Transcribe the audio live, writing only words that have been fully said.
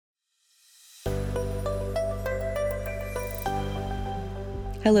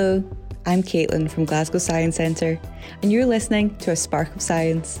Hello, I'm Caitlin from Glasgow Science Centre, and you're listening to A Spark of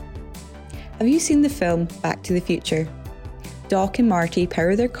Science. Have you seen the film Back to the Future? Doc and Marty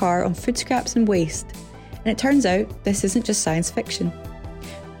power their car on food scraps and waste, and it turns out this isn't just science fiction.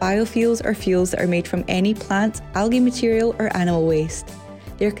 Biofuels are fuels that are made from any plant, algae material or animal waste.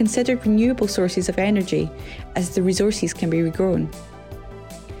 They are considered renewable sources of energy as the resources can be regrown.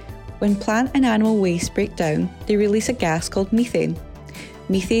 When plant and animal waste break down, they release a gas called methane.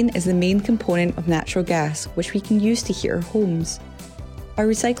 Methane is the main component of natural gas, which we can use to heat our homes. By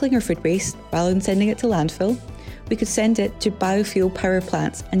recycling our food waste, rather than sending it to landfill, we could send it to biofuel power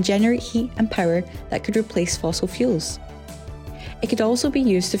plants and generate heat and power that could replace fossil fuels. It could also be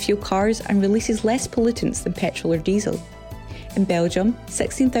used to fuel cars and releases less pollutants than petrol or diesel. In Belgium,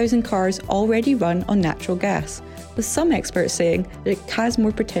 16,000 cars already run on natural gas, with some experts saying that it has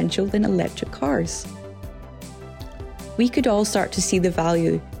more potential than electric cars. We could all start to see the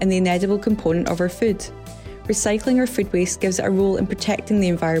value in the inedible component of our food. Recycling our food waste gives it a role in protecting the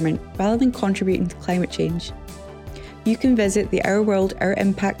environment rather than contributing to climate change. You can visit the Our World, Our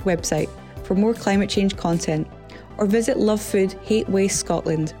Impact website for more climate change content, or visit Love Food, Hate Waste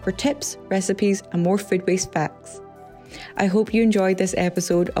Scotland for tips, recipes and more food waste facts. I hope you enjoyed this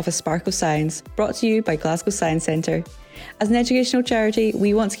episode of A Spark of Science, brought to you by Glasgow Science Centre. As an educational charity,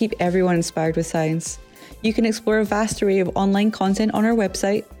 we want to keep everyone inspired with science. You can explore a vast array of online content on our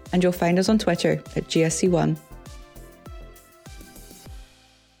website, and you'll find us on Twitter at GSC1.